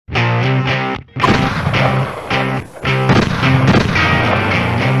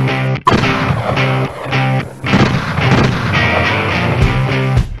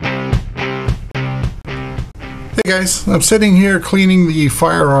Guys, I'm sitting here cleaning the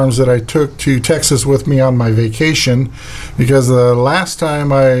firearms that I took to Texas with me on my vacation, because the last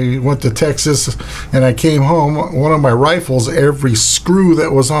time I went to Texas and I came home, one of my rifles, every screw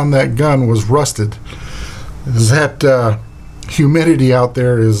that was on that gun was rusted. That humidity out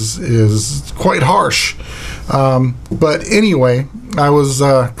there is quite harsh. But anyway, I was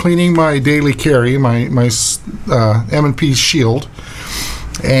cleaning my daily carry, my M&P Shield,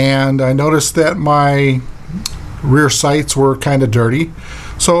 and I noticed that my rear sights were kind of dirty,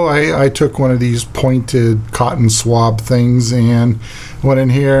 so I took one of these pointed cotton swab things and went in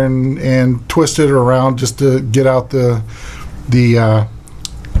here and twisted it around just to get out the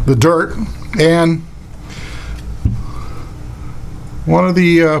dirt, and one of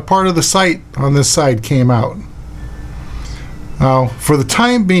the part of the sight on this side came out. Now, for the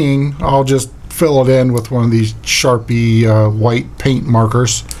time being, I'll just fill it in with one of these Sharpie white paint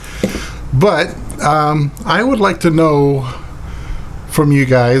markers, but I would like to know from you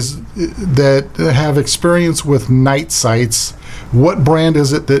guys that have experience with night sights, what brand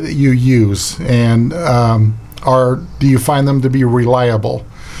is it that you use, and do you find them to be reliable?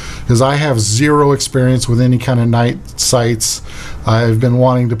 Because I have zero experience with any kind of night sights. I've been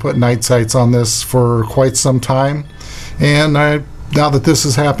wanting to put night sights on this for quite some time, and now that this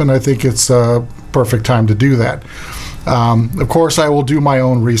has happened, I think it's a perfect time to do that. Of course, I will do my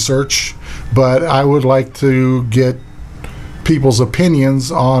own research, but I would like to get people's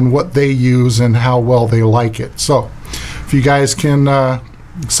opinions on what they use and how well they like it. So if you guys can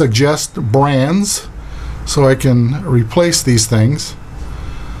suggest brands so I can replace these things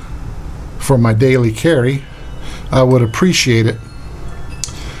for my daily carry, I would appreciate it.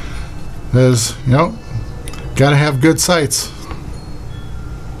 Because, you know, gotta have good sights.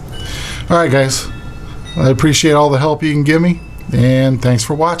 Alright guys, I appreciate all the help you can give me, and thanks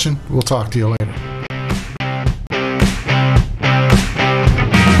for watching. We'll talk to you later.